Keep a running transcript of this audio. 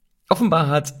Offenbar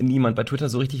hat niemand bei Twitter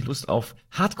so richtig Lust auf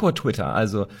Hardcore-Twitter,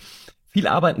 also viel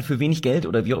arbeiten für wenig Geld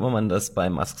oder wie auch immer man das bei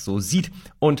Musk so sieht,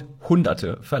 und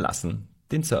Hunderte verlassen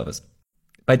den Service.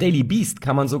 Bei Daily Beast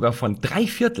kann man sogar von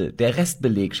 3/4 der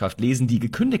Restbelegschaft lesen, die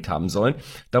gekündigt haben sollen,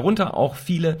 darunter auch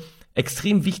viele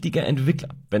extrem wichtige Entwickler.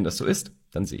 Wenn das so ist,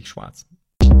 dann sehe ich schwarz.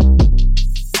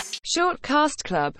 Shortcast Club